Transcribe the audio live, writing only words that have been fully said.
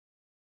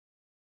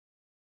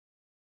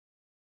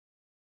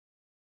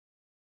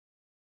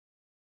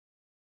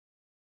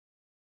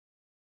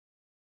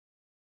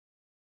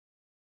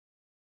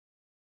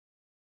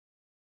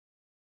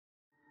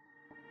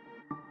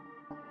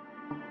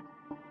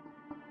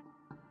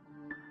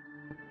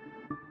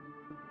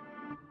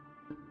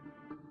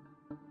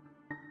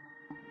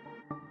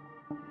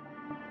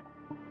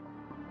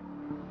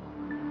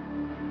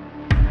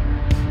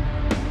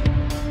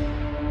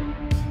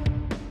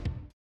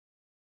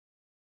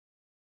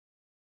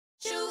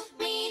Shoot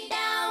me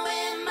down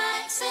with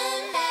Max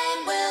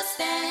and we'll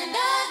stand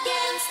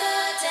against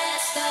the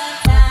test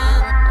of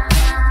time.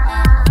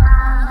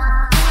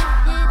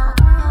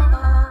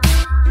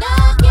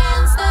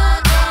 Against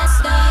the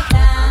test of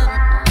time.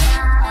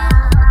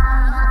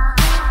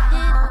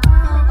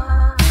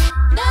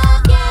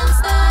 Against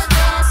the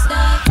test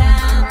of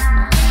time.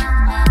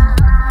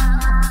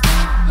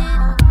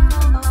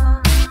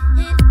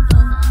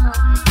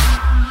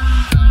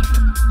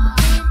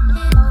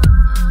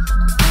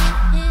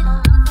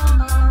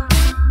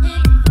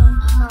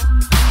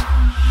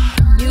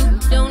 You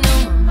don't know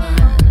my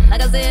mind,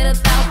 like I said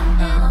 1,000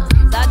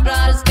 times. I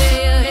try to stay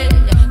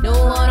ahead, know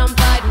what I'm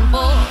fighting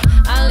for.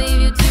 I'll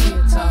leave you to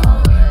your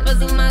talk, never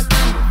seen my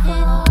kind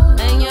before.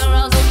 And you're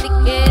all so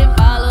thick-headed,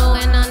 follow,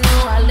 and I know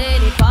I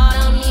let it. Part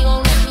of me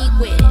won't let me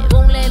quit,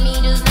 won't let me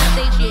just not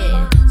say shit.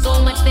 So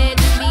much that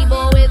these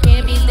people with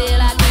can't be still,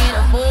 I can't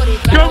afford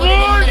it. Good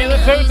morning,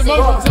 let's hit the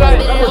motion tonight.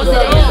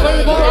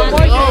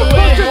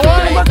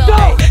 Let's go.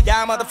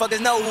 Y'all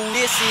motherfuckers know who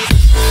this is.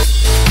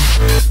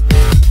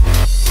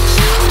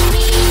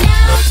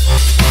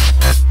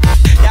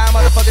 Y'all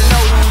motherfuckers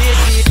know who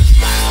this is.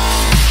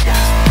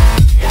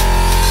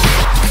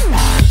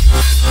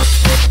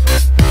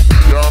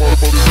 Y'all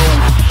motherfuckers know.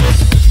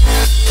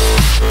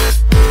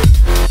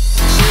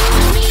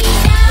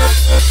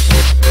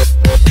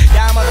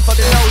 Y'all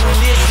motherfuckers know who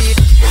this is.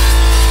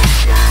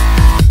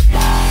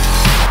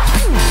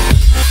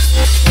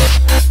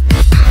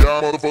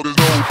 Y'all motherfuckers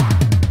know.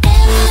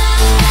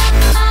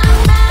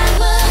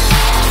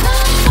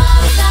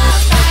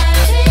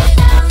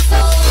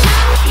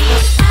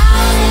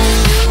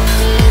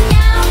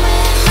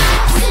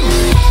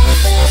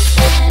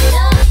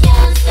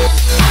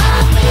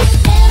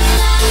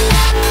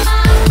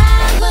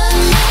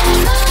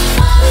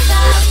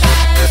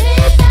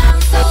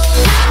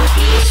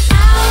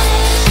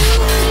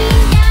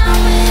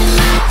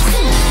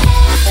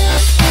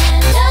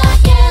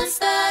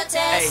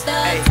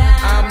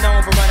 I'm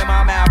known for running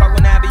my mouth. I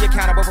will not be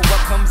accountable for what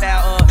comes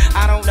out.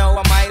 I don't know,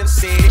 I might have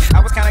said it. I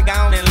was kinda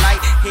gone and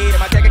light-headed.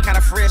 My jacket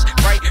kinda fresh,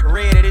 bright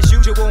red. As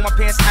usual, my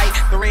pants tight,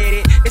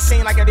 threaded. It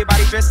seemed like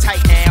everybody dressed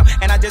tight now,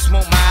 and I just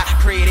want my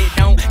credit.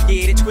 Don't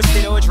get it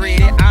twisted or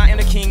dreaded. I am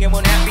the king and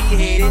will not be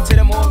headed to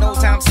the morgue no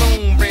time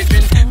soon,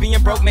 brethren.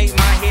 Being broke made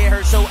my head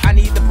hurt, so I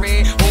need the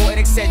bread or an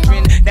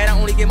Excedrin. That'll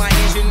only get my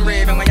engine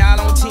revving. When y'all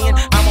on 10,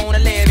 I'm on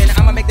 11.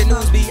 I'ma make the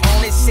news be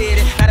on this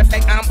setting. Matter of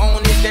fact, I'm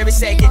on this very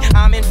second.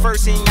 I'm in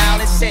first and y'all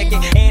in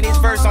second, and this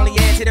verse only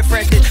adds to the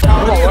freshness.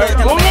 All the other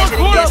tell a man to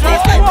the guest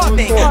list. What you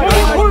think? I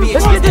can never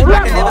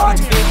be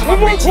too big for my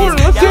riches.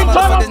 Y'all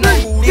motherfuckers know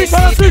who this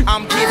is.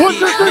 I'm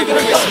gifted, living